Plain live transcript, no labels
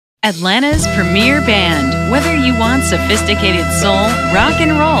Atlanta's premier band. Whether you want sophisticated soul, rock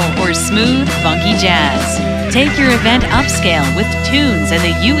and roll, or smooth, funky jazz, take your event upscale with Tunes and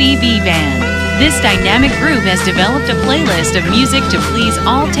the UEB Band. This dynamic group has developed a playlist of music to please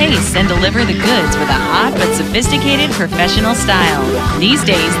all tastes and deliver the goods with a hot but sophisticated professional style. These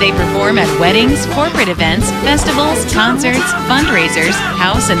days, they perform at weddings, corporate events, festivals, concerts, fundraisers,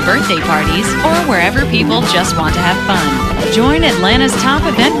 house and birthday parties, or wherever people just want to have fun. Join Atlanta's top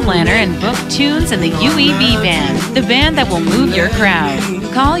event planner and book Tunes and the UEB Band, the band that will move your crowd.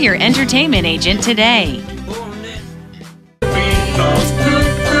 Call your entertainment agent today.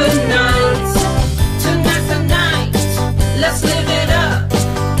 Let's live it up.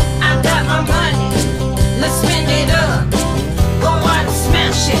 I got my money. Let's spend it up. Go out and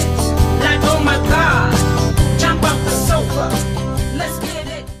smash it. Like, oh my God. Jump off the sofa. Let's get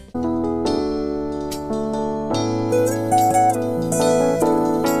it.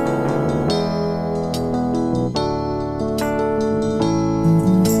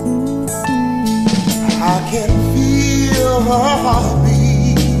 I can feel her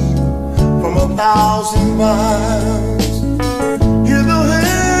heartbeat from 1,000 miles.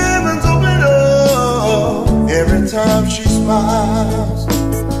 Every time she smiles,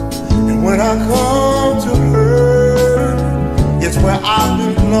 and when I come to her, it's where I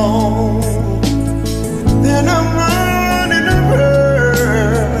belong. Then I'm running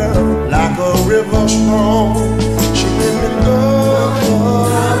around like a river strong. She give me love,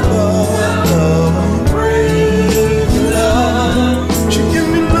 love, love, love, brave love. She give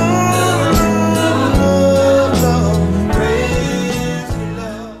me love, love, love, love, brave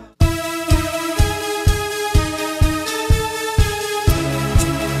love.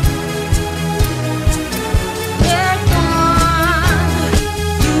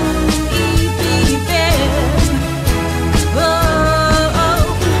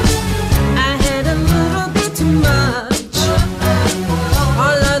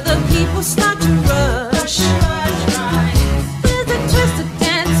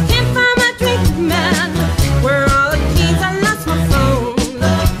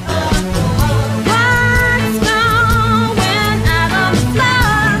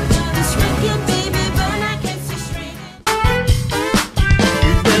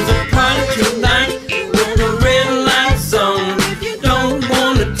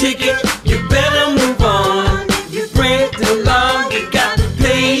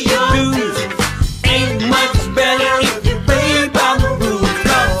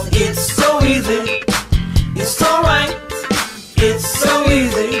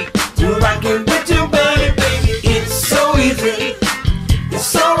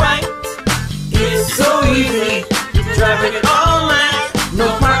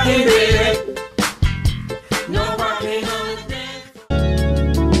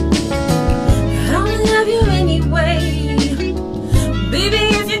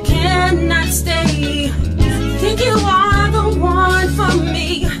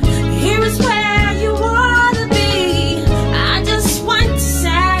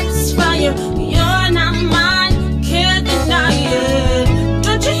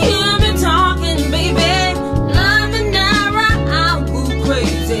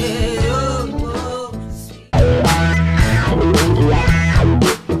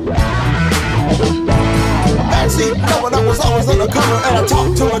 And I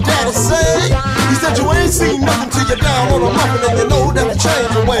talked to my daddy, say, he said, you ain't seen nothing till you're down on a muffin and you know that you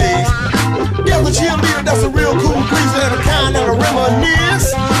change your ways. Yeah, the cheerleader, that's a real cool breeze and a kind and a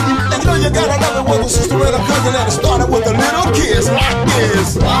reminisce. And you know you gotta love it with a sister and a cousin, and it started with a little kiss like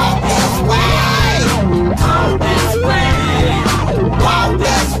this.